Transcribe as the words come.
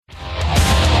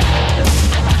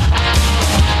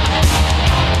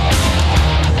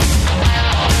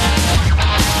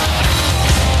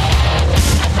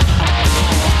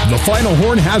final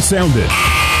horn has sounded,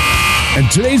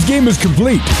 and today's game is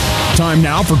complete. Time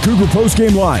now for Cougar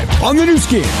Postgame Live on the new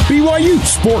skin, BYU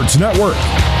Sports Network.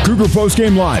 Cougar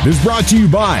Postgame Live is brought to you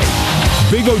by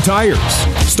Big O Tires.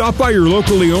 Stop by your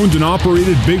locally owned and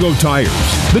operated Big O Tires,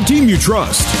 the team you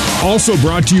trust. Also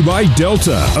brought to you by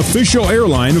Delta, official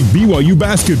airline of BYU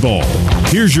basketball.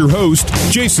 Here's your host,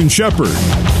 Jason Shepard.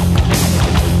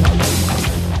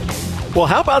 Well,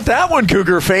 how about that one,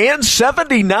 Cougar fans?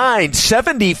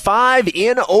 79-75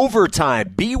 in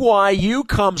overtime. BYU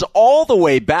comes all the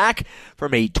way back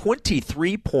from a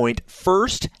 23-point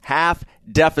first half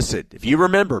deficit. If you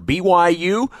remember,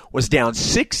 BYU was down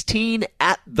 16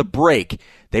 at the break.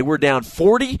 They were down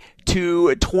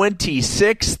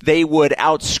 40-26. They would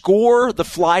outscore the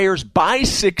Flyers by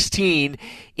 16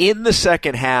 in the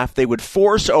second half. They would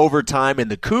force overtime, and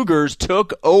the Cougars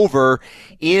took over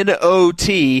in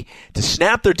OT to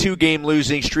snap their two-game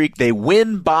losing streak. They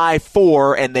win by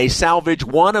 4, and they salvage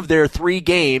one of their 3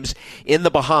 games in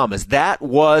the Bahamas. That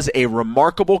was a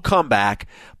remarkable comeback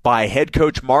by head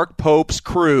coach Mark Pope's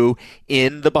crew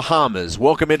in the Bahamas.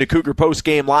 Welcome into Cougar Post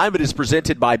Game Live. It is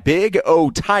presented by Big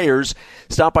O Tires.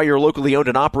 Stop by your locally owned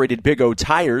and operated Big O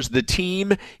Tires, the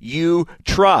team you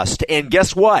trust. And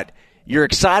guess what? You're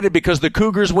excited because the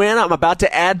Cougars win. I'm about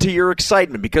to add to your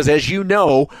excitement because, as you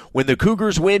know, when the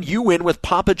Cougars win, you win with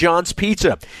Papa John's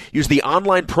Pizza. Use the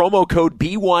online promo code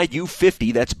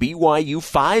BYU50, that's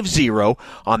BYU50,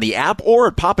 on the app or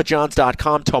at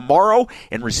papajohns.com tomorrow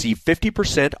and receive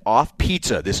 50% off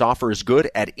pizza. This offer is good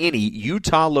at any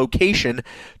Utah location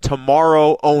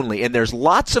tomorrow only. And there's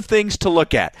lots of things to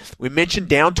look at. We mentioned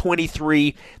down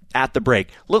 23 at the break.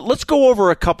 Let's go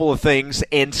over a couple of things,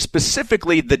 and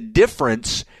specifically the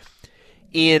difference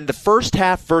in the first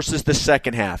half versus the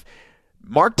second half.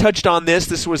 Mark touched on this.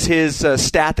 This was his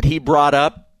stat that he brought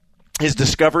up, his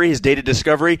discovery, his data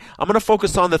discovery. I'm going to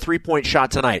focus on the three-point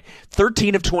shot tonight.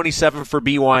 13 of 27 for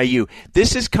BYU.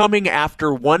 This is coming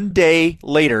after one day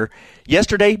later.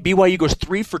 Yesterday, BYU goes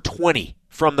 3 for 20.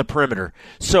 From the perimeter.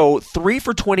 So 3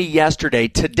 for 20 yesterday.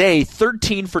 Today,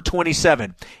 13 for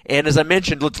 27. And as I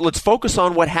mentioned, let's focus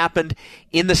on what happened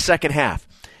in the second half.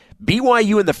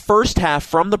 BYU in the first half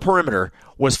from the perimeter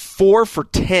was 4 for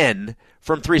 10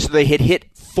 from 3. So they had hit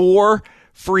 4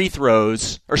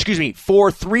 3-pointers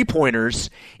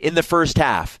in the first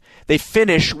half. They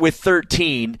finish with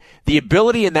 13. The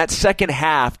ability in that second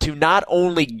half to not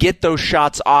only get those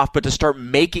shots off, but to start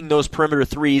making those perimeter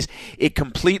threes, it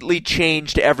completely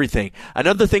changed everything.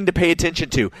 Another thing to pay attention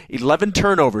to, 11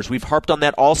 turnovers. We've harped on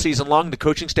that all season long. The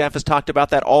coaching staff has talked about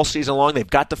that all season long. They've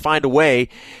got to find a way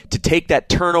to take that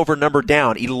turnover number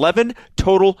down. 11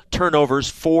 total turnovers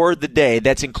for the day.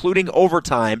 That's including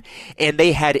overtime, and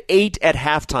they had 8 at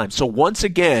halftime. So once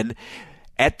again,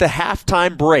 at the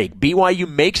halftime break, BYU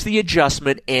makes the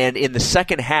adjustment, and in the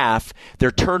second half, their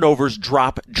turnovers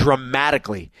drop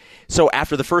dramatically. So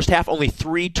after the first half, only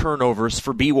 3 turnovers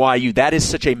for BYU. That is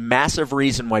such a massive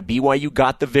reason why BYU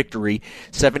got the victory,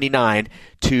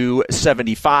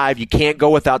 79-75. You can't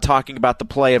go without talking about the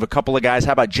play of a couple of guys.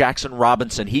 How about Jackson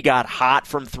Robinson? He got hot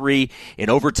from 3 in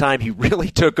overtime. He really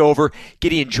took over.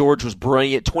 Gideon George was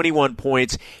brilliant, 21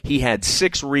 points. He had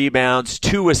 6 rebounds,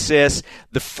 2 assists.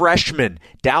 The freshman,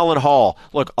 Dallin Hall.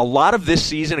 Look, a lot of this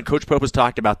season, and Coach Pope has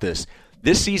talked about this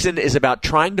season is about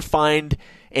trying to find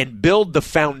and build the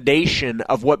foundation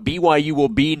of what BYU will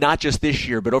be, not just this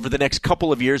year, but over the next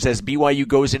couple of years as BYU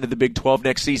goes into the Big 12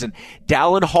 next season.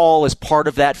 Dallin Hall is part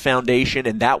of that foundation,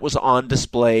 and that was on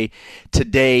display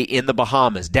today in the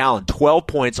Bahamas. Dallin, 12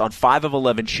 points on 5 of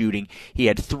 11 shooting. He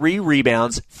had 3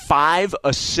 rebounds, 5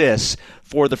 assists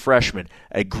for the freshman.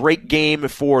 A great game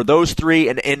for those 3,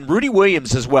 and Rudy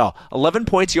Williams as well. 11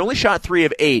 points. He only shot 3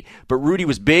 of 8, but Rudy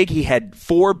was big. He had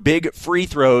 4 big free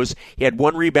throws. He had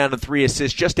 1 rebound and 3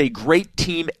 assists. Just a great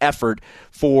team effort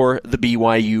for the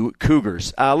BYU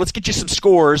Cougars. Let's get you some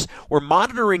scores. We're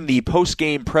monitoring the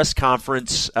post-game press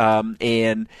conference,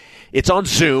 and it's on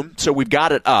Zoom, so we've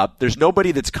got it up. There's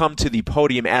nobody that's come to the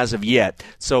podium as of yet.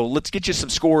 So let's get you some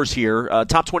scores here.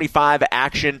 Top 25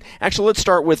 action. Actually, let's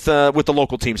start with the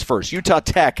local teams first. Utah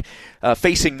Tech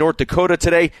facing North Dakota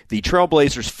today. The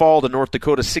Trailblazers fall to North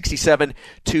Dakota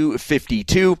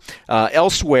 67-52.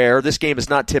 Elsewhere, this game is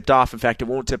not tipped off. In fact, it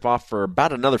won't tip off for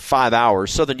about another 5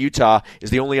 hours. Southern Utah is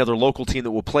the only other local team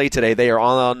that will play today. They are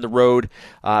on the road,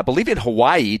 I believe in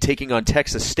Hawaii, taking on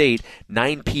Texas State.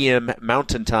 9 p.m.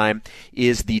 Mountain Time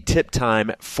is the tip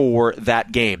time for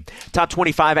that game. Top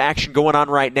 25 action going on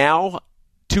right now.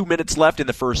 2 minutes left in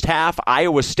the first half.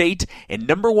 Iowa State and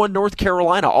number 1 North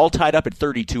Carolina all tied up at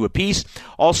 32 apiece.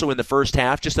 Also in the first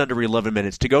half, just under 11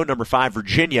 minutes to go, number 5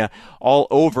 Virginia all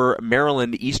over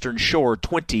Maryland Eastern Shore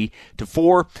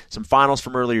 20-4. Some finals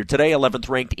from earlier today. 11th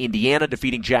ranked Indiana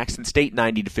defeating Jackson State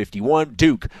 90-51.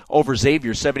 Duke over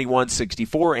Xavier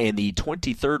 71-64, and the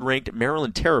 23rd ranked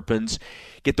Maryland Terrapins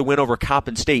get the win over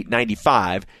Coppin State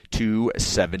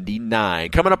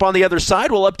 95-79. Coming up on the other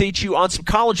side, we'll update you on some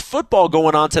college football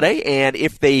going on today, and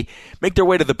if they make their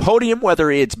way to the podium,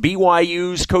 whether it's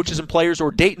BYU's coaches and players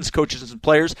or Dayton's coaches and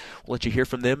players, we'll let you hear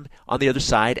from them on the other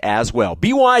side as well.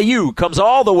 BYU comes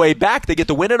all the way back. They get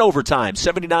the win in overtime,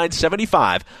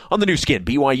 79-75 on the new skin,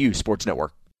 BYU Sports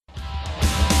Network.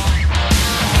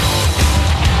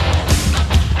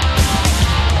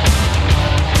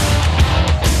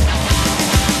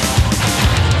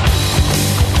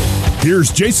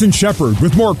 Here's Jason Shepard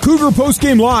with more Cougar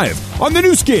Postgame Live on the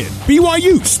new skin,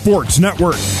 BYU Sports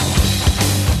Network.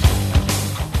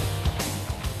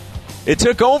 It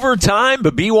took overtime,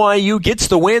 but BYU gets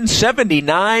the win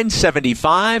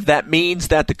 79-75. That means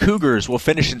that the Cougars will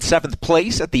finish in 7th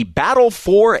place at the Battle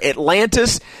for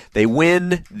Atlantis. They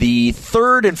win the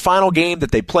third and final game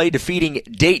that they play, defeating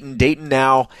Dayton. Dayton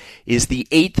now is the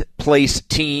 8th place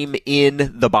team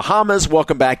in the Bahamas.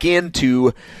 Welcome back in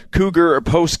to Cougar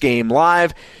Postgame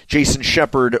Live. Jason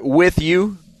Shepard with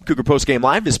you. Cougar Postgame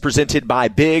Live is presented by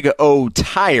Big O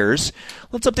Tires.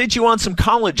 Let's update you on some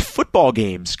college football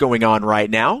games going on right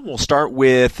now. We'll start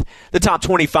with the top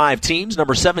 25 teams.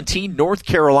 Number 17, North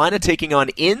Carolina taking on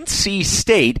NC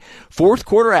State. Fourth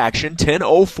quarter action,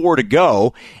 10:04 to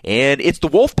go. And it's the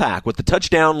Wolfpack with the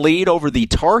touchdown lead over the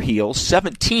Tar Heels,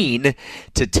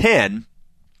 17-10.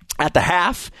 At the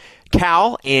half,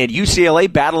 Cal and UCLA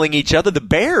battling each other. The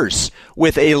Bears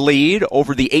with a lead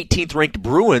over the 18th ranked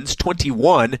Bruins,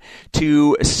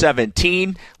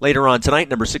 21-17. Later on tonight,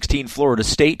 number 16 Florida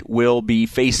State will be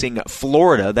facing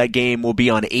Florida. That game will be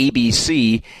on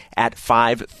ABC at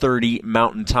 5:30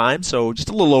 Mountain Time, so just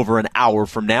a little over an hour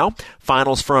from now.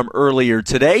 Finals from earlier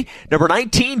today. Number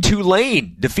 19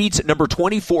 Tulane defeats number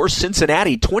 24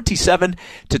 Cincinnati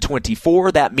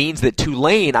 27-24. That means that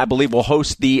Tulane, I believe, will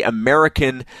host the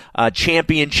American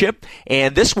Championship.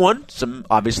 And this one, some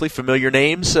obviously familiar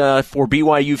names for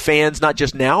BYU fans, not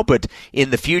just now, but in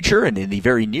the future, and in the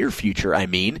very near future, I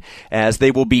mean, as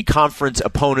they will be conference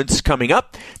opponents coming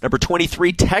up. Number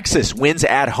 23, Texas wins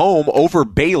at home over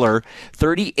Baylor.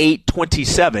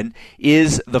 38-27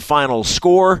 is the final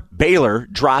score. Baylor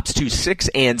drops to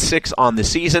 6-6 on the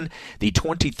season. The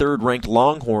 23rd ranked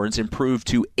Longhorns improve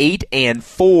to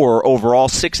 8-4 overall,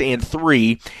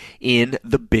 6-3 in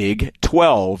the Big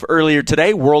 12. Earlier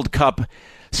today, World Cup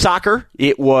soccer,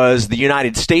 it was the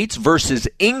United States versus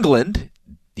England.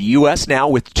 The U.S. now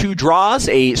with 2 draws,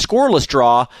 a scoreless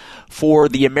draw for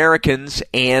the Americans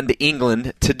and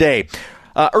England today.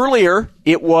 Earlier,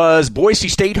 it was Boise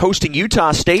State hosting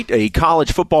Utah State, a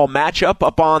college football matchup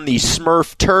up on the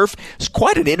Smurf turf. It's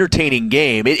quite an entertaining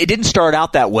game. It didn't start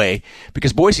out that way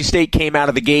because Boise State came out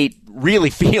of the gate really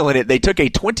feeling it. They took a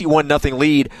 21-0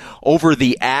 lead over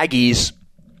the Aggies,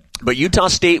 but Utah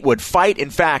State would fight. In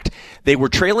fact, they were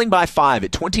trailing by 5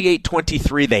 at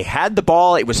 28-23. They had the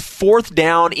ball. It was 4th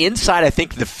down inside, I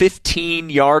think, the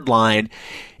 15-yard line.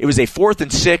 It was a 4th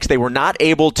and 6. They were not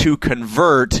able to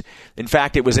convert. In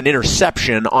fact, it was an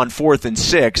interception on 4th and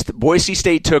 6. Boise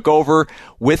State took over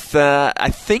with, I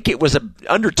think it was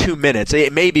under 2 minutes.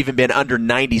 It may have even been under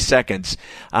 90 seconds.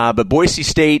 But Boise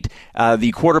State,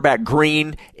 the quarterback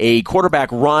Green, a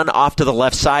quarterback run off to the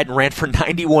left side and ran for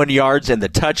 91 yards and the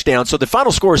touchdown. So the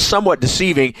final score is somewhat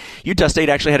deceiving. Utah State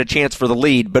actually had a chance for the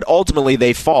lead, but ultimately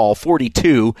they fall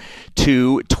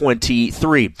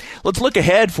 42-23. Let's look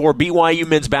ahead for BYU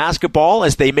men's basketball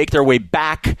as they make their way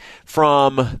back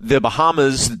from the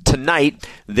Bahamas tonight.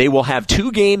 They will have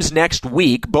 2 games next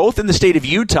week, both in the state of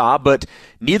Utah, but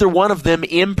neither one of them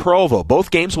in Provo.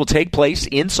 Both games will take place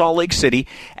in Salt Lake City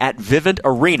at Vivint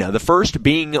Arena. The first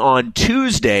being on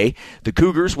Tuesday. The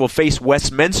Cougars will face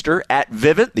Westminster at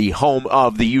Vivint, the home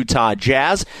of the Utah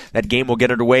Jazz. That game will get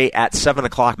underway at 7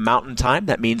 o'clock Mountain Time.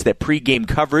 That means that pregame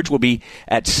coverage will be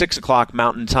at 6 o'clock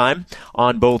Mountain Time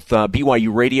on both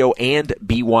BYU Radio and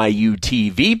BYU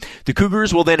TV. The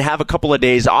Cougars will then have a couple of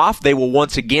days off. They will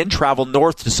once again travel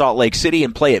north to Salt Lake City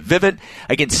and play at Vivint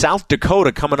against South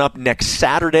Dakota coming up next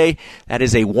Saturday. That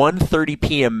is a 1:30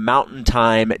 p.m. Mountain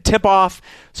Time tip-off.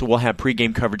 So we'll have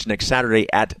pregame coverage next Saturday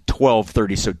at 12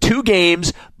 12:30. So 2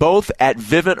 games, both at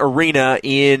Vivint Arena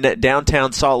in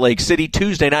downtown Salt Lake City,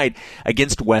 Tuesday night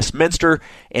against Westminster,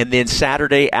 and then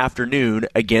Saturday afternoon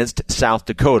against South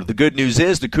Dakota. The good news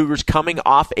is the Cougars coming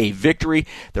off a victory.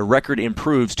 Their record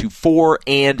improves to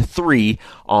 4-3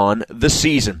 on the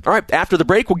season. All right, after the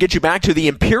break, we'll get you back to the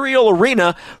Imperial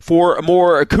Arena for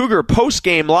more Cougar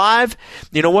postgame live.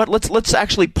 You know what? Let's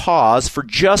actually pause for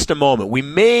just a moment. We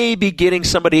may be getting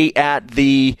somebody at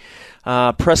the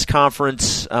press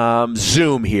conference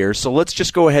Zoom here, so let's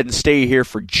just go ahead and stay here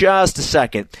for just a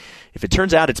second. If it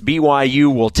turns out it's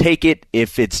BYU, we'll take it.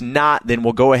 If it's not, then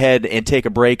we'll go ahead and take a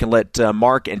break and let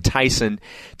Mark and Tyson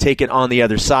take it on the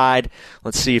other side.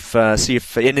 Let's see if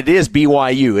and it is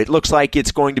BYU. It looks like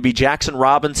it's going to be Jackson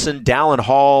Robinson, Dallin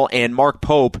Hall, and Mark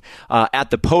Pope at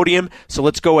the podium. So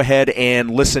let's go ahead and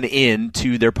listen in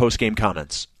to their postgame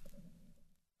comments.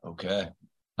 Okay.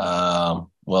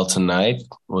 Well, tonight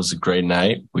was a great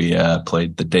night. We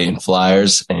played the Dayton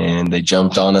Flyers, and they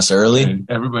jumped on us early.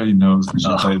 Everybody knows we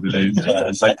should play the Dayton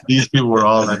Flyers. Like, these people were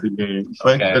all at the game.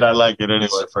 But I like it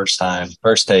anyway. First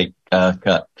take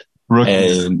cut.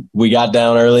 Rookies. And we got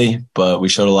down early, but we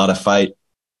showed a lot of fight,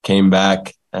 came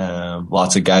back.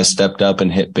 Lots of guys stepped up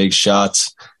and hit big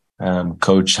shots.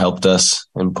 Coach helped us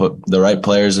and put the right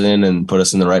players in and put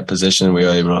us in the right position. We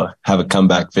were able to have a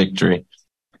comeback victory.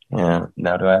 Yeah.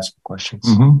 Now to ask questions.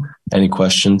 Mm-hmm. Any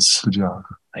questions? Good job.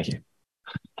 Thank you.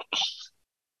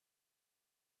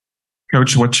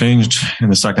 Coach, what changed in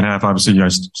the second half? Obviously, you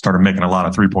guys started making a lot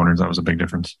of three-pointers. That was a big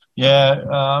difference. Yeah.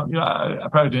 I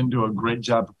probably didn't do a great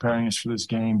job preparing us for this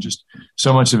game. Just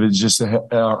so much of it is just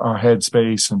our head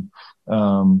space.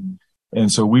 And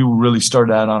so we really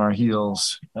started out on our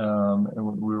heels. And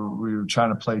we were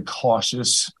trying to play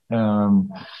cautious.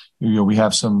 We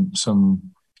have some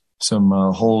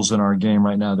holes in our game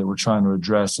right now that we're trying to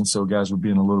address. And so guys were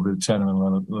being a little bit attentive and a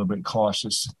little bit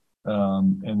cautious.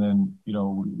 And then,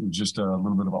 just a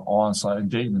little bit of an onslaught. And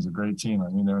Dayton is a great team. I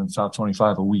mean, they're in the top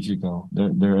 25 a week ago.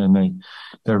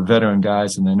 They're veteran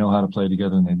guys and they know how to play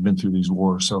together and they've been through these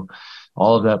wars. So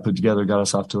all of that put together got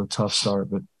us off to a tough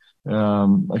start, but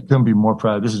I couldn't be more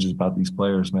proud. This is just about these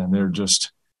players, man.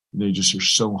 They just are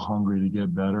so hungry to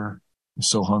get better,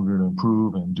 so hungry to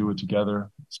improve and do it together.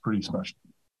 It's pretty special.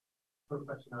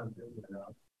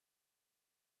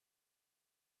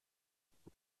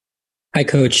 Hi,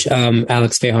 Coach.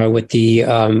 Alex Vehar with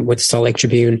the Salt Lake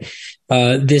Tribune.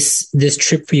 This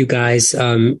trip for you guys,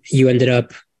 you ended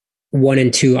up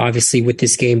 1-2, obviously, with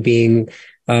this game being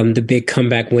the big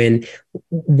comeback win.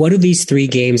 What do these 3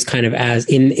 games kind of as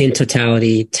in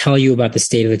totality tell you about the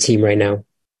state of the team right now?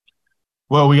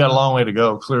 Well, we got a long way to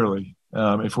go, clearly.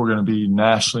 If we're going to be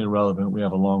nationally relevant, we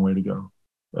have a long way to go.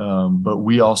 But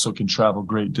we also can travel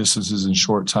great distances in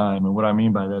short time. And what I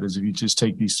mean by that is if you just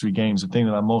take these 3 games, the thing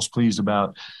that I'm most pleased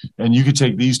about, and you could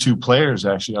take these 2 players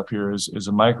actually up here as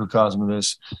a microcosm of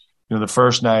this. The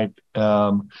first night,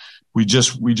 we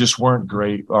just weren't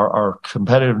great. Our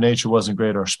competitive nature wasn't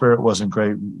great. Our spirit wasn't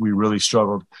great. We really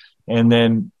struggled. And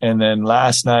then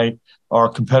last night, our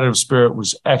competitive spirit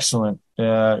was excellent.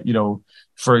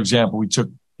 For example, we took,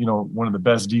 one of the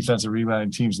best defensive rebounding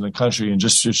teams in the country, and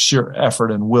just sheer effort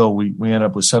and will, we ended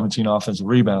up with 17 offensive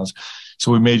rebounds.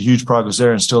 So we made huge progress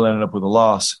there and still ended up with a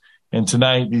loss. And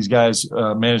tonight, these guys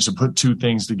managed to put 2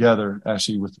 things together,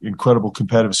 actually, with incredible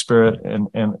competitive spirit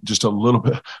and just a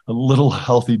little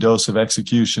healthy dose of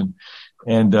execution.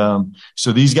 And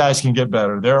so these guys can get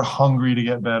better. They're hungry to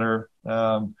get better.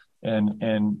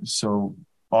 And so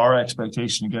our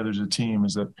expectation together as a team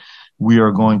is that we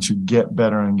are going to get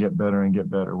better and get better and get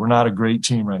better. We're not a great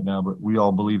team right now, but we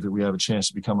all believe that we have a chance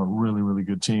to become a really, really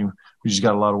good team. We just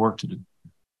got a lot of work to do.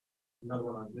 Another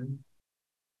one on Jim.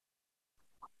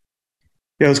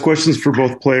 Yeah, those questions for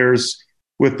both players.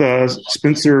 With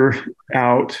Spencer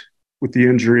out with the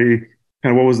injury,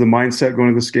 kind of what was the mindset going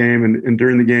to this game? And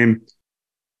during the game,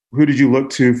 who did you look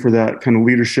to for that kind of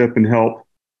leadership and help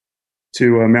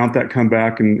to mount that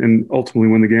comeback and ultimately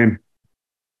win the game?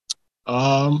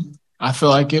 I feel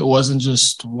like it wasn't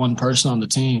just one person on the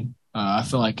team. I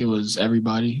feel like it was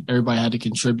everybody. Everybody had to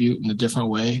contribute in a different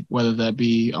way, whether that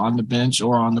be on the bench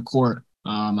or on the court.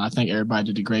 I think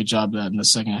everybody did a great job of that in the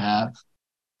second half.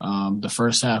 The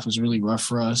first half was really rough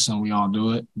for us, and we all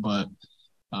knew it. But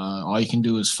all you can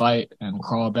do is fight and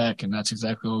crawl back, and that's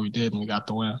exactly what we did, and we got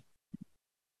the win.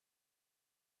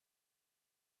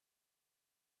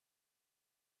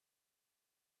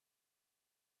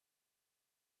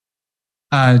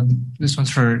 This one's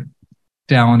for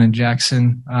Dallin and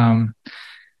Jackson.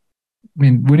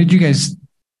 When did you guys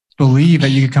believe that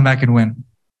you could come back and win?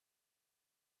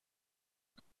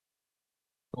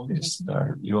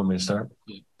 You want me to start?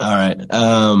 All right.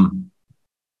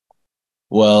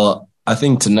 Well, I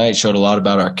think tonight showed a lot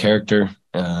about our character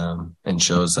and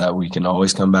shows that we can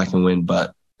always come back and win.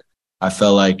 But I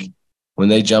felt like when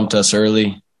they jumped us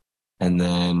early and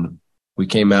then we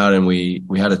came out and we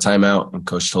had a timeout and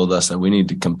coach told us that we need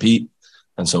to compete.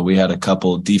 And so we had a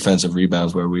couple defensive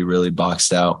rebounds where we really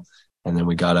boxed out and then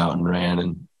we got out and ran.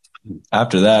 And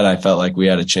after that, I felt like we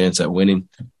had a chance at winning.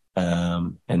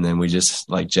 And then we just,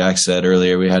 like Jack said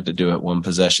earlier, we had to do it one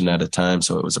possession at a time.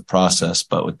 So it was a process.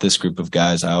 But with this group of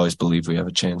guys, I always believe we have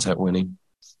a chance at winning.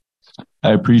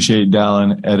 I appreciate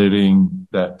Dallin editing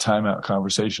that timeout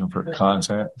conversation for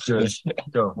content. Just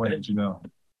go. When did you know?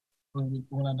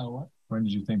 When I know what? When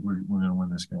did you think we're going to win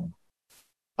this game?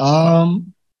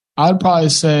 I'd probably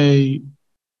say,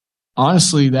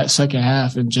 honestly, that second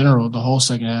half in general, the whole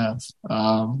second half.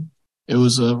 It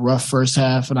was a rough first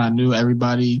half, and I knew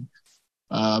everybody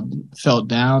felt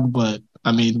down. But,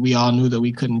 I mean, we all knew that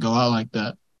we couldn't go out like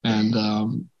that.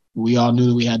 And we all knew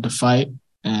that we had to fight,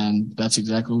 and that's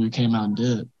exactly what we came out and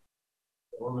did.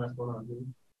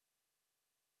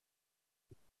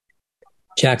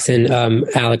 Jackson,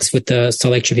 Alex, with the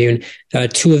Salt Lake Tribune,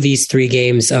 2 of these 3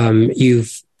 games,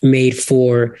 you've made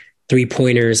 4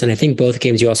 3-pointers, and I think both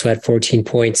games you also had 14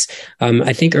 points.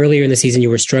 I think earlier in the season you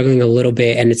were struggling a little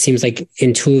bit, and it seems like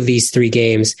in 2 of these 3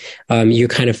 games, you're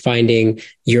kind of finding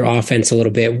your offense a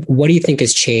little bit. What do you think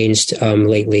has changed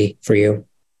lately for you?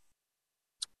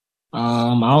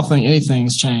 I don't think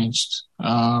anything's changed.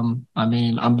 I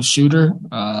mean, I'm a shooter.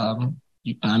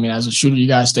 As a shooter, you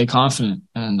got to stay confident.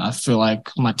 And I feel like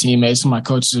my teammates and my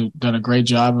coaches have done a great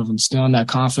job of instilling that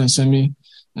confidence in me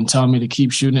and telling me to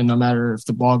keep shooting it no matter if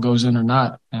the ball goes in or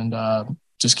not. And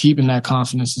just keeping that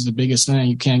confidence is the biggest thing.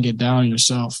 You can't get down on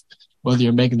yourself, whether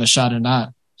you're making the shot or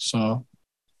not. So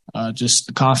just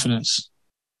the confidence.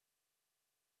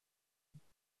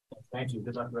 Thank you.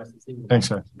 Good luck the rest of the season. Thanks,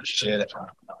 sir. Appreciate it.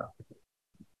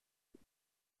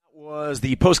 Was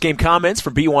the post-game comments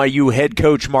from BYU head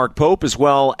coach Mark Pope, as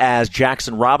well as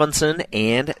Jackson Robinson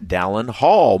and Dallin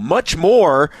Hall. Much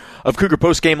more of Cougar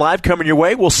Post-Game Live coming your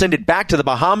way. We'll send it back to the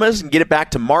Bahamas and get it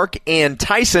back to Mark and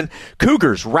Tyson.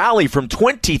 Cougars rally from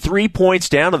 23 points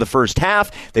down in the first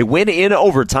half. They win in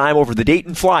overtime over the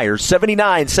Dayton Flyers,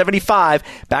 79-75,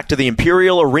 back to the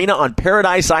Imperial Arena on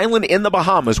Paradise Island in the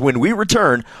Bahamas when we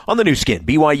return on the new skin,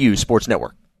 BYU Sports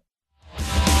Network.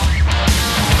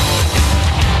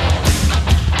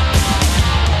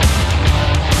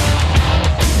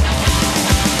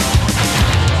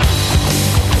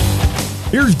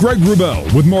 Here's Greg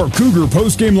Wrubell with more Cougar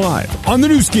Postgame Live on the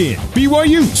new skin,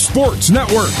 BYU Sports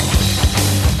Network.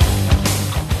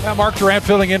 Mark Durant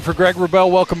filling in for Greg Wrubell.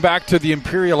 Welcome back to the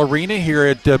Imperial Arena here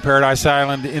at Paradise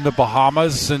Island in the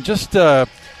Bahamas. And just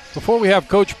before we have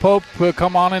Coach Pope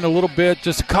come on in a little bit,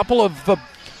 just a couple of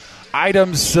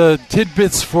items,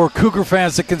 tidbits for Cougar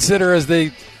fans to consider as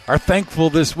they are thankful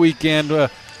this weekend.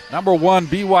 Number one,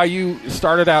 BYU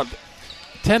started out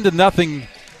 10-0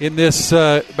 in this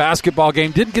basketball game.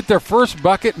 Didn't get their first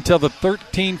bucket until the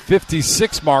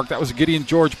 13:56 mark. That was a Gideon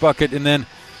George bucket. And then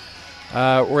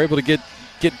were able to get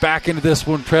back into this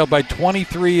one, trailed by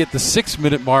 23 at the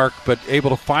 6-minute mark, but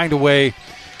able to find a way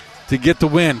to get the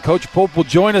win. Coach Pope will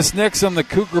join us next on the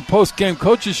Cougar Post-Game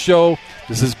Coaches Show.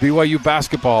 This is BYU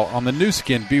Basketball on the new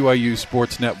skin, BYU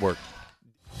Sports Network.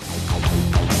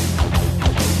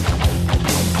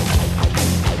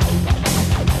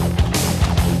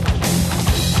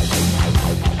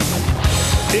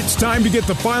 It's time to get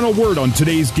the final word on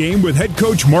today's game with head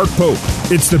coach Mark Pope.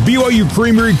 It's the BYU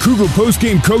Creamery Cougar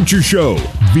Postgame Coaches Show.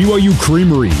 BYU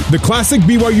Creamery, the classic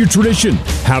BYU tradition.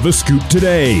 Have a scoop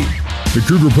today. The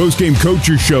Cougar Postgame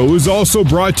Coaches Show is also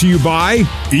brought to you by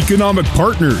Economic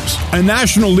Partners, a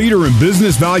national leader in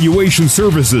business valuation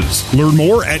services. Learn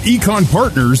more at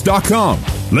econpartners.com.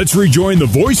 Let's rejoin the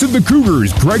voice of the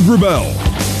Cougars, Greg Wrubell.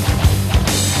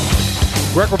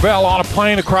 Greg Wrubell on a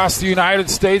plane across the United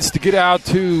States to get out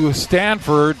to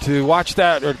Stanford to watch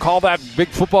that or call that big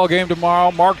football game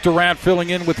tomorrow. Mark Durant filling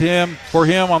in for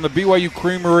him on the BYU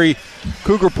Creamery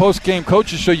Cougar Post-Game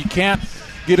Coaches Show. You can't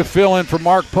get a fill-in for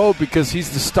Mark Pope because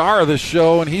he's the star of this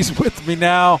show, and he's with me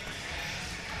now.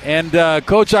 And,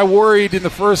 Coach, I worried in the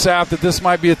first half that this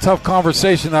might be a tough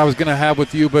conversation I was going to have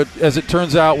with you, but as it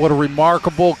turns out, what a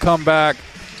remarkable comeback,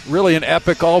 really an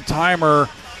epic all-timer,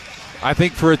 I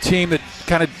think, for a team that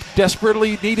kind of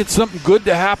desperately needed something good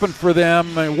to happen for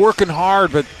them and working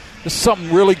hard, but there's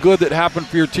something really good that happened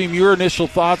for your team. Your initial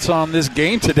thoughts on this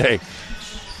game today?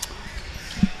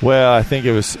 Well, I think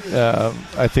it was.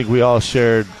 I think we all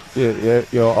shared.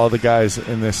 All the guys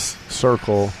in this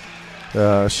circle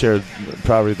shared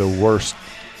probably the worst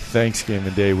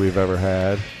Thanksgiving Day we've ever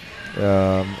had.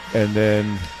 And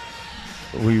then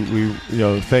we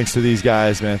thanks to these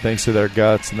guys, man, thanks to their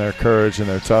guts and their courage and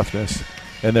their toughness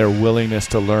and their willingness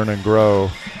to learn and grow,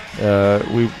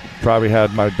 we probably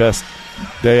had my best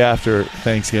day after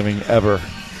Thanksgiving ever.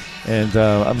 And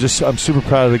I'm super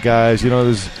proud of the guys.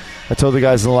 I told the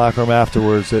guys in the locker room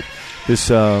afterwards that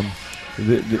this, I'm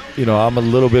a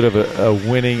little bit of a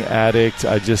winning addict.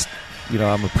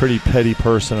 I'm a pretty petty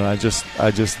person, and I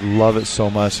just love it so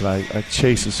much, and I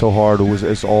chase it so hard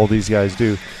as all these guys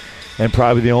do. And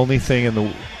probably the only thing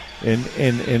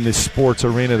in this sports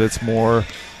arena that's more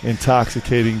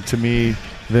intoxicating to me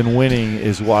than winning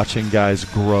is watching guys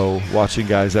grow, watching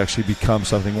guys actually become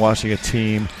something, watching a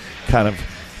team kind of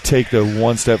take the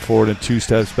one step forward and 2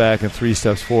 steps back and 3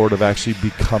 steps forward of actually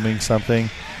becoming something.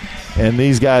 And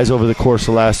these guys over the course of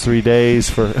the last 3 days,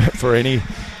 for any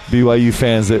BYU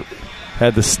fans that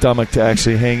had the stomach to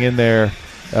actually hang in there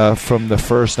from the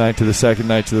first night to the second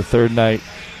night to the third night,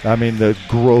 I mean, the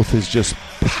growth is just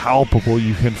palpable.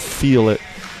 You can feel it.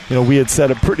 We had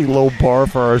set a pretty low bar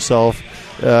for ourselves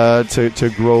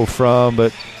to grow from,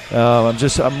 but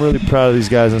I'm really proud of these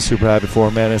guys and super happy for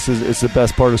them, man. It's the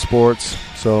best part of sports,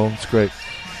 so it's great.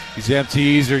 These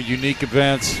MTEs are unique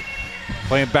events,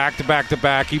 playing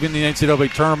back-to-back. Even the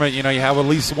NCAA tournament, you have at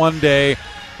least one day.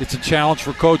 It's a challenge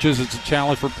for coaches. It's a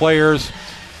challenge for players.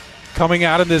 Coming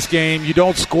out in this game, you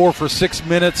don't score for 6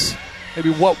 minutes.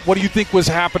 Maybe what do you think was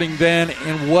happening then,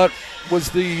 and what was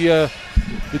the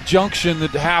junction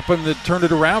that happened that turned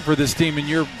it around for this team in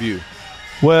your view?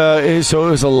 Well, so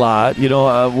it was a lot.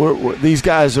 These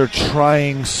guys are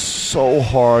trying so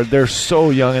hard. They're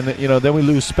so young, and then we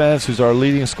lose Spence, who's our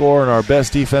leading scorer and our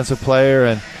best defensive player,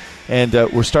 and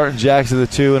we're starting Jackson the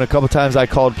 2. And a couple times I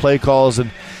called play calls,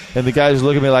 and the guys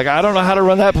look at me like, I don't know how to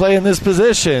run that play in this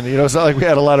position. It's not like we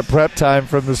had a lot of prep time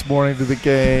from this morning to the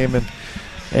game,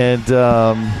 and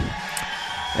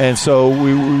so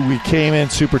we came in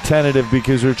super tentative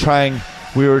because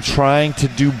we were trying to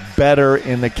do better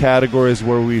in the categories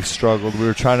where we've struggled. We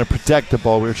were trying to protect the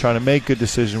ball. We were trying to make good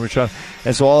decisions.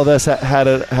 And so all of this had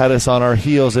us on our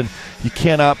heels. And you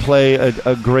cannot play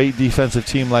a great defensive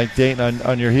team like Dayton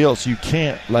on your heels. You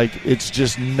can't. It's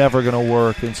just never going to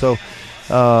work. And so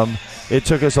it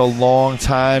took us a long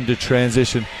time to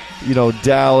transition.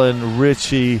 Dallin,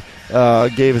 Richie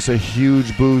gave us a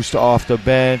huge boost off the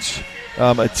bench.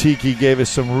 Atiki gave us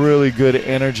some really good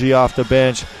energy off the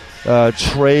bench.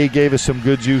 Trey gave us some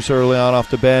good juice early on off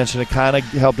the bench, and it kind of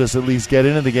helped us at least get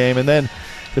into the game. And then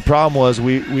the problem was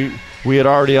we had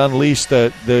already unleashed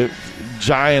the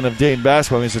giant of Dayton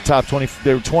basketball. I mean, it's the top 20.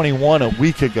 They were 21 a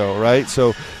week ago, right?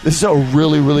 So this is a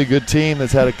really, really good team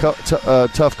that's had a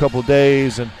tough couple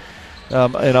days and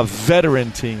a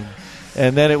veteran team.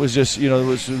 And then it was just, it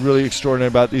was really extraordinary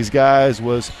about these guys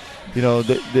was,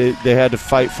 they had to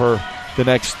fight for the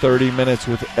next 30 minutes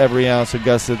with every ounce of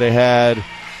guts that they had.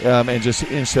 And just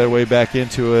inch their way back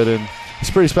into it, and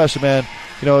it's pretty special, man.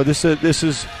 This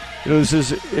is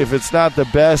if it's not the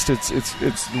best, it's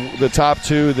the top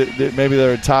 2. That maybe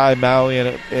they're a tie, Maui and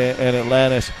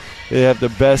Atlantis. They have the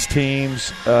best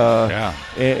teams, and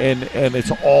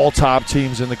it's all top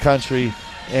teams in the country.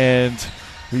 And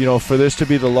for this to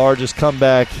be the largest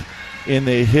comeback in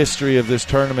the history of this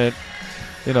tournament,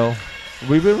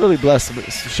 we've been really blessed to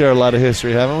share a lot of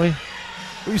history, haven't we?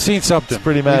 We've seen something. It's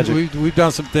pretty magic. We've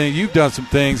done some things. You've done some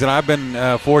things, and I've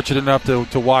been fortunate enough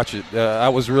to watch it.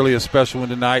 That was really a special one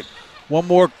tonight. One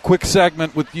more quick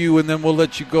segment with you, and then we'll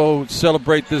let you go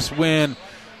celebrate this win.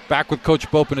 Back with Coach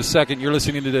Pope in a second. You're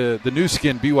listening to the Nu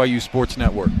Skin BYU Sports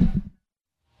Network.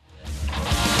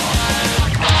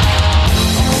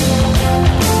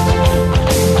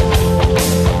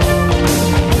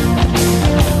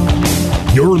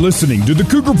 You're listening to the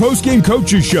Cougar Postgame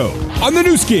Coaches Show on the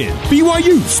Nu Skin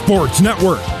BYU Sports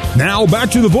Network. Now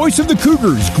back to the voice of the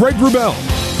Cougars, Greg Wrubell.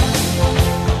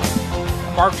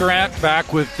 Mark Durant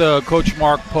back with Coach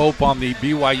Mark Pope on the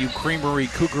BYU Creamery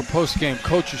Cougar Postgame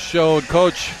Coaches Show. And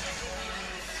Coach,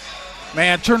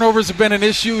 man, turnovers have been an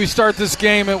issue. We start this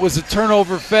game, it was a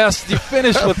turnover fest. You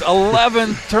finished with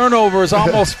 11 turnovers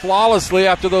almost flawlessly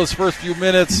after those first few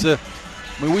minutes.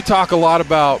 We talk a lot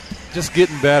about just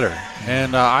getting better.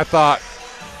 And I thought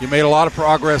you made a lot of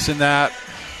progress in that.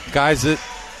 Guys that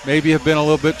maybe have been a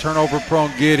little bit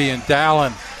turnover-prone, Gideon,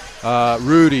 Dallin,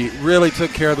 Rudy, really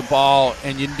took care of the ball,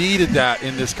 and you needed that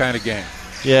in this kind of game.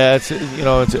 Yeah, it's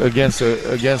against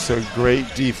a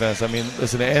great defense. I mean,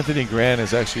 listen, Anthony Grant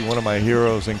is actually one of my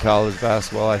heroes in college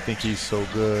basketball. I think he's so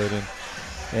good,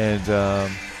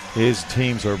 and his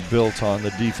teams are built on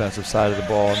the defensive side of the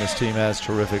ball, and this team has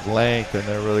terrific length, and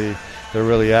they're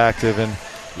really active. And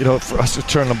for us to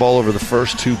turn the ball over the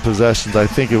first 2 possessions, I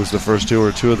think it was the first 2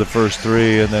 or 2 of the first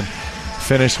 3, and then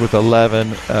finished with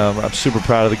 11. I'm super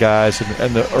proud of the guys,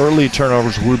 and the early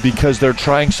turnovers were because they're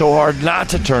trying so hard not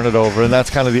to turn it over, and that's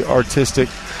kind of the artistic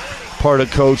part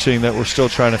of coaching that we're still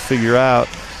trying to figure out.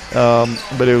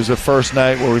 But it was the first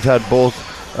night where we've had both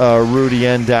Rudy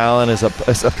and Dallin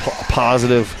as a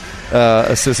positive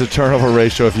assisted turnover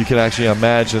ratio, if you can actually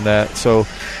imagine that. So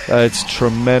it's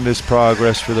tremendous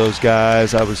progress for those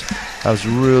guys. I was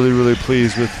really, really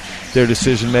pleased with their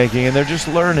decision making, and they're just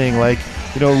learning.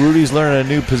 Rudy's learning a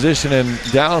new position, and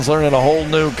Dallin's learning a whole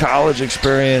new college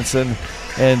experience, and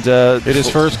his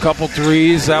first couple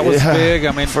threes, that was big.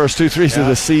 I mean, first 2 threes of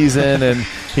the season, and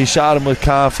he shot them with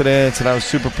confidence, and I was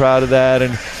super proud of that.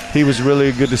 And he was really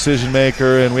a good decision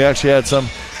maker, and we actually had some.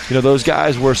 Those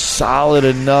guys were solid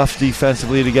enough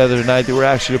defensively together tonight that we're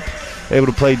actually able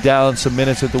to play Dallin some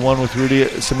minutes at the 1 with Rudy,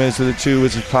 some minutes at the 2,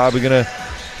 which is probably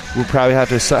we'll probably have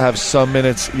to have some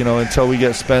minutes, until we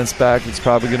get Spence back. It's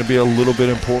probably going to be a little bit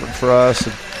important for us.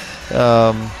 And,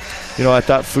 I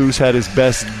thought Foose had his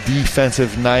best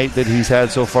defensive night that he's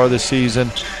had so far this season.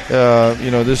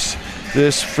 This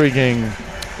freaking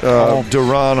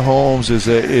Deron Holmes is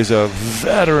a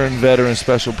veteran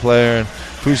special player, and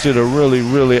Foose did a really,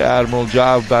 really admirable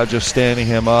job about just standing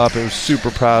him up. I was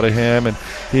super proud of him, and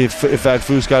in fact,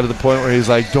 Foose got to the point where he's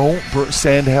like, "Don't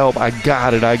send help. I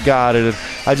got it. And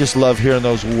I just love hearing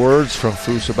those words from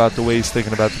Foose about the way he's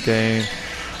thinking about the game.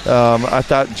 I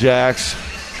thought Jackson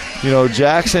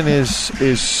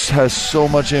has so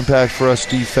much impact for us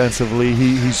defensively.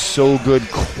 He's so good,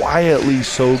 quietly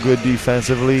so good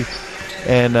defensively,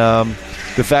 and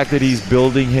the fact that he's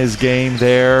building his game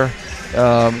there.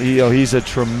 He's a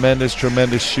tremendous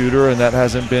shooter, and that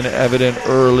hasn't been evident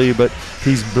early, but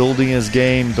he's building his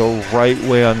game the right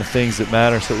way on the things that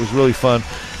matter. So it was really fun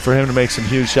for him to make some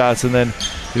huge shots. And then,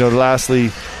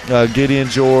 lastly, Gideon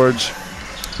George,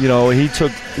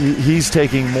 he's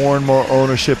taking more and more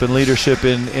ownership and leadership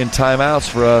in timeouts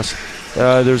for us.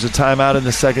 There's a timeout in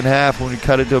the second half when we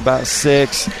cut it to about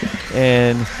 6,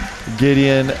 and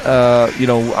Gideon,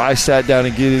 I sat down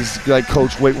and Gideon's like,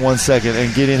 "Coach, wait 1 second."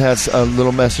 And Gideon has a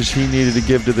little message he needed to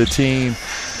give to the team,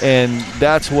 and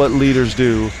that's what leaders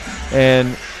do.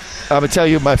 And I'm going to tell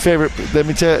you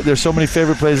there's so many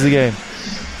favorite plays of the game.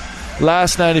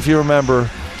 Last night, if you remember,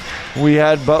 we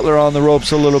had Butler on the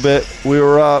ropes a little bit. We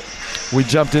were up. We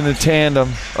jumped into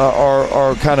tandem,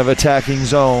 our kind of attacking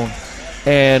zone,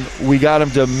 and we got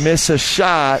him to miss a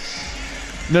shot.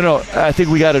 No, I think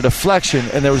we got a deflection,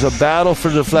 and there was a battle for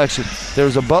deflection. There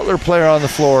was a Butler player on the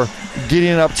floor,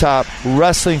 Gideon up top,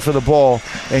 wrestling for the ball,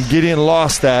 and Gideon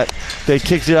lost that. They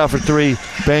kicked it out for 3,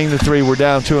 banged the 3, we're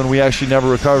down 2, and we actually never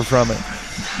recovered from it.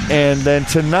 And then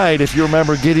tonight, if you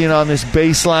remember, Gideon on this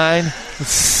baseline,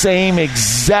 same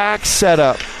exact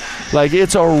setup. Like,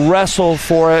 it's a wrestle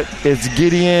for it. It's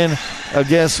Gideon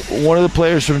against one of the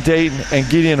players from Dayton, and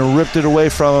Gideon ripped it away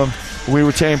from him. We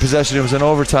retained possession. It was in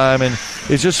overtime, and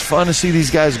it's just fun to see these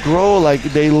guys grow. Like,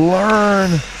 they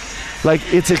learn. Like,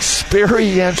 it's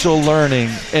experiential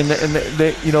learning. And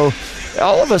they,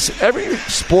 all of us, every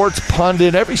sports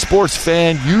pundit, every sports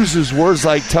fan uses words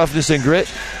like toughness and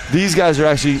grit. These guys are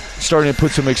actually starting to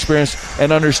put some experience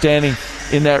and understanding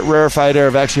in that rarefied air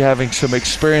of actually having some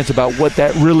experience about what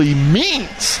that really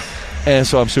means. And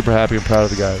so I'm super happy and proud of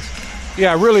the guys.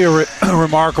 Yeah, really a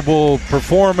remarkable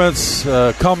performance,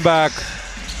 comeback,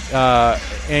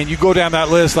 and you go down that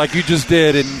list like you just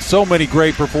did, and so many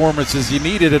great performances. You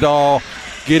needed it all.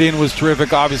 Gideon was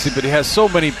terrific, obviously, but he has so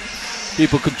many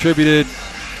people contributed.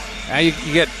 Now you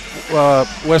get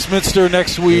Westminster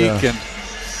next week, and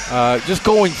just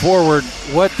going forward,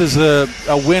 what does a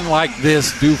win like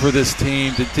this do for this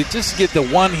team? To just get the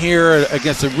one here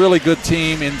against a really good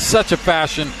team in such a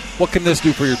fashion, what can this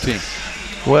do for your team?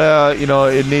 Well,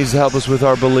 it needs to help us with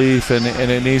our belief, and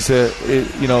it needs to,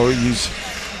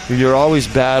 you're always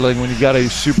battling when you've got a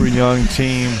super young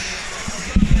team.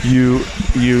 You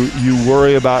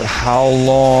worry about how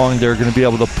long they're going to be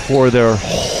able to pour their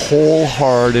whole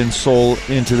heart and soul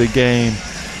into the game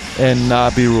and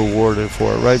not be rewarded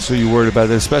for it, right? So you're worried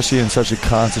about it, especially in such a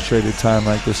concentrated time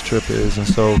like this trip is. And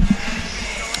so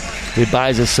it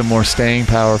buys us some more staying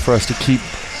power for us to keep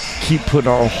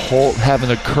putting having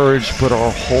the courage to put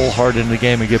our whole heart into the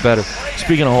game and get better.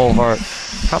 Speaking of whole heart,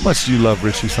 how much do you love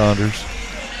Richie Saunders?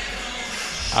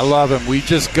 I love him. We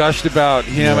just gushed about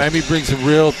him. Yeah. I mean, he brings a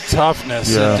real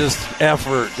toughness and just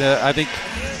effort. I think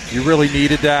you really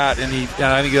needed that, and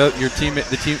I think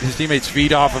his teammates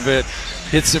feed off of it.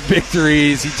 Hits some big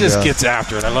threes. He just gets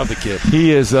after it. I love the kid.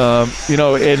 He is, and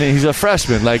he's a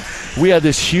freshman. Like, we had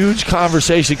this huge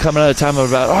conversation coming out of time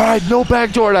about, all right, no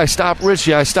backdoor. And I stop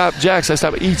Richie. I stop Jax. I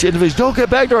stop each individual. Don't get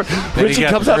backdoor. Richie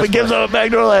comes up and gives up a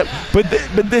backdoor lap. But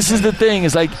this is the thing.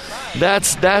 Is like,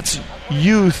 that's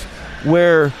youth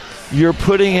where you're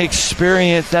putting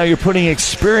experience. Now you're putting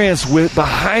experience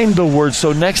behind the words.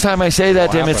 So next time I say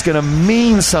that to him, it's going to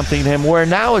mean something to him. Where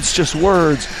now it's just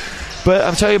words. But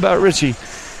I'm telling you about Richie.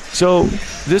 So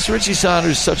this Richie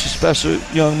Saunders is such a special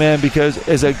young man because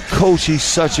as a coach, he's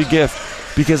such a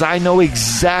gift. Because I know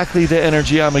exactly the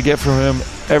energy I'm going to get from him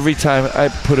every time I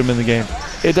put him in the game.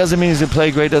 It doesn't mean he's going to play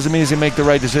great. It doesn't mean he's going to make the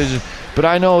right decision. But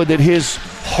I know that his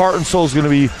heart and soul is going to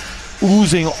be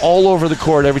oozing all over the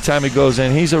court every time he goes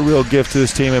in. He's a real gift to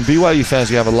this team. And BYU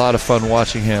fans are going to have a lot of fun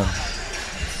watching him.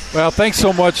 Well, thanks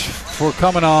so much for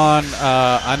coming on.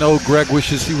 I know Greg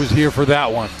wishes he was here for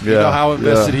that one. You know how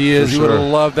invested he is. He would have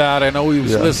loved that. I know he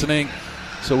was listening.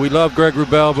 So we love Greg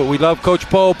Wrubell, but we love Coach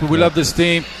Pope, and we love this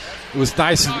team. It was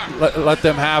nice to let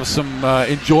them have some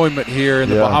enjoyment here in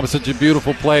the Bahamas. Such a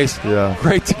beautiful place. Yeah.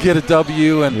 Great to get a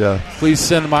W, and please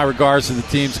send my regards to the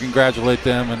teams. Congratulate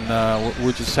them, and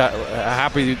we're just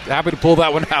happy to pull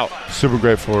that one out. Super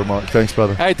grateful, Mark. Thanks,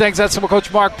 brother. Hey, thanks. That's Coach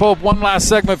Mark Pope. One last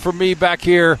segment for me back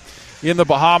here in the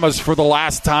Bahamas for the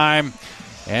last time,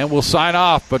 and we'll sign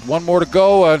off. But one more to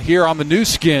go here on the new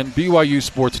skin, BYU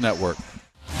Sports Network.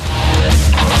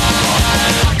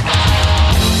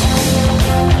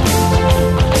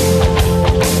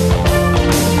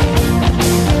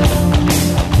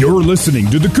 You're listening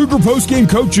to the Cougar Postgame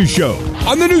Coaches Show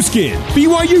on the new skin,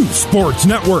 BYU Sports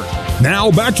Network. Now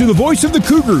back to the voice of the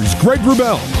Cougars, Greg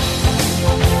Wrubell.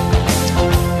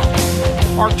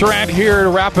 Mark Durrant here to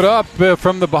wrap it up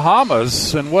from the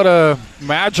Bahamas. And what a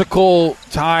magical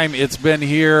time it's been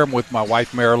here. I'm with my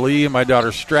wife, Marilee, and my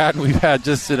daughter, Stratton. We've had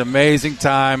just an amazing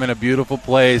time in a beautiful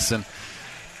place. And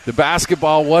the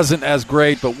basketball wasn't as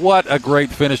great, but what a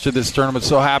great finish to this tournament.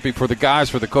 So happy for the guys,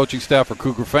 for the coaching staff, for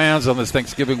Cougar fans on this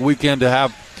Thanksgiving weekend to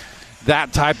have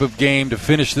that type of game to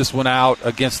finish this one out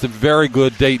against a very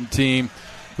good Dayton team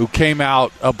who came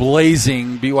out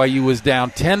ablazing. BYU was down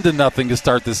 10-0 to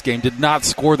start this game, did not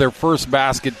score their first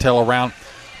basket till around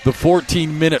the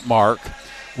 14-minute mark.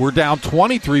 We're down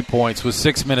 23 points with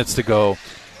 6 minutes to go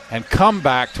and come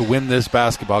back to win this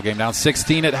basketball game. Down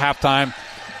 16 at halftime.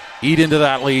 Eat into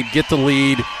that lead, get the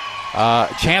lead,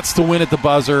 chance to win at the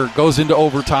buzzer, goes into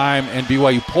overtime, and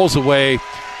BYU pulls away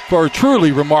for a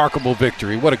truly remarkable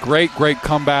victory. What a great, great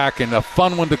comeback and a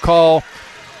fun one to call.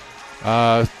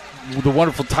 The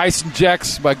wonderful Tyson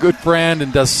Jex, my good friend,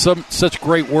 and does such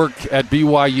great work at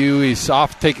BYU. He's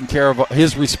off taking care of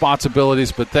his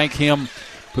responsibilities, but thank him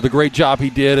for the great job he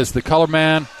did as the color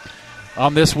man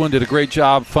on this one. Did a great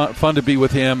job, fun to be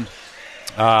with him.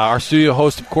 Our studio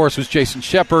host, of course, was Jason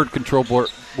Shepard. Control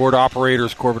board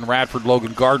operators, Corbin Radford,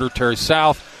 Logan Gardner, Terry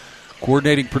South.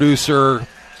 Coordinating producer,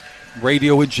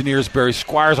 radio engineers, Barry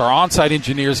Squires. Our on-site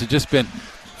engineers have just been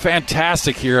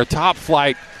fantastic here. A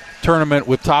top-flight tournament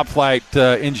with top-flight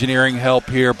engineering help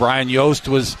here. Brian Yost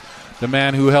was the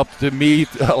man who helped me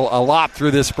a lot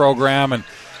through this program. And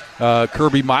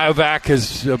Kirby Mayovac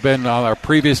has been on our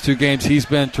previous two games. He's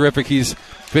been terrific. He's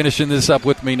finishing this up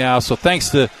with me now. So thanks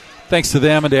to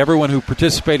them and to everyone who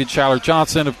participated. Skylar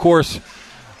Johnson, of course,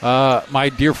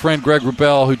 my dear friend Greg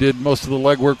Wrubell, who did most of the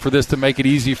legwork for this to make it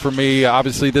easy for me.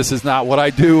 Obviously, this is not what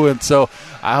I do, and so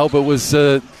I hope it was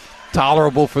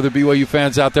tolerable for the BYU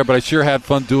fans out there, but I sure had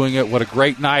fun doing it. What a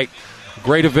great night,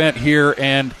 great event here,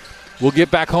 and we'll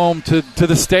get back home to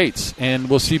the States, and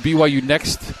we'll see BYU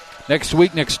next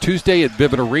week, next Tuesday at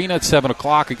Vivint Arena at 7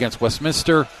 o'clock against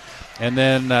Westminster, and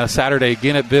then Saturday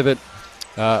again at Vivint.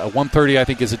 1:30, I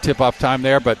think, is a tip-off time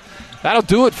there. But that'll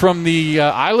do it from the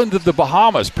island of the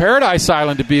Bahamas, Paradise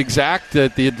Island to be exact,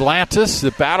 the Atlantis,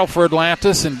 the battle for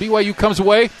Atlantis. And BYU comes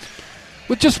away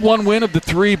with just one win of the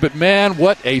three. But, man,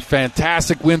 what a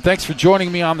fantastic win. Thanks for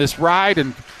joining me on this ride,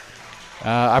 and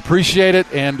I appreciate it.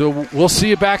 And we'll see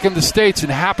you back in the States.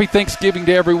 And happy Thanksgiving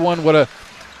to everyone. What a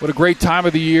great time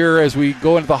of the year as we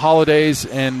go into the holidays,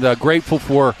 and grateful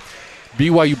for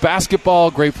BYU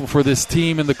basketball, grateful for this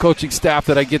team and the coaching staff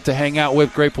that I get to hang out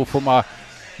with, grateful for my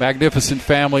magnificent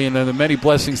family and the many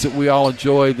blessings that we all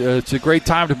enjoyed. It's a great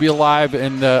time to be alive,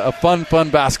 and a fun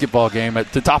basketball game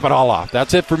to top it all off.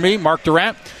 That's it for me, Mark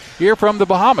Durrant, here from the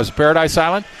Bahamas, Paradise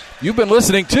Island. You've been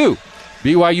listening to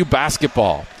BYU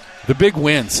basketball. The big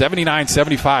win,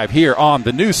 79-75 here on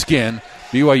the new skin,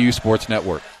 BYU Sports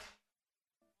Network.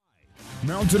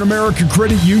 Mountain America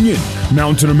Credit Union.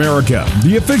 Mountain America,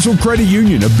 the official credit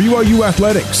union of BYU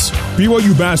Athletics.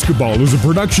 BYU Basketball is a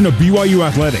production of BYU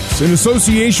Athletics in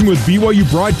association with BYU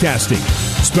Broadcasting.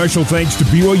 Special thanks to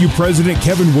BYU President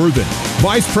Kevin Worthen,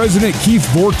 Vice President Keith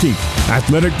Vorkink,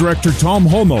 Athletic Director Tom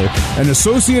Holmo, and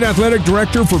Associate Athletic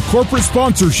Director for Corporate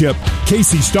Sponsorship,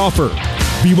 Casey Stauffer.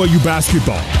 BYU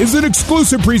Basketball is an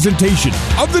exclusive presentation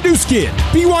of the new skin,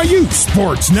 BYU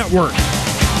Sports Network.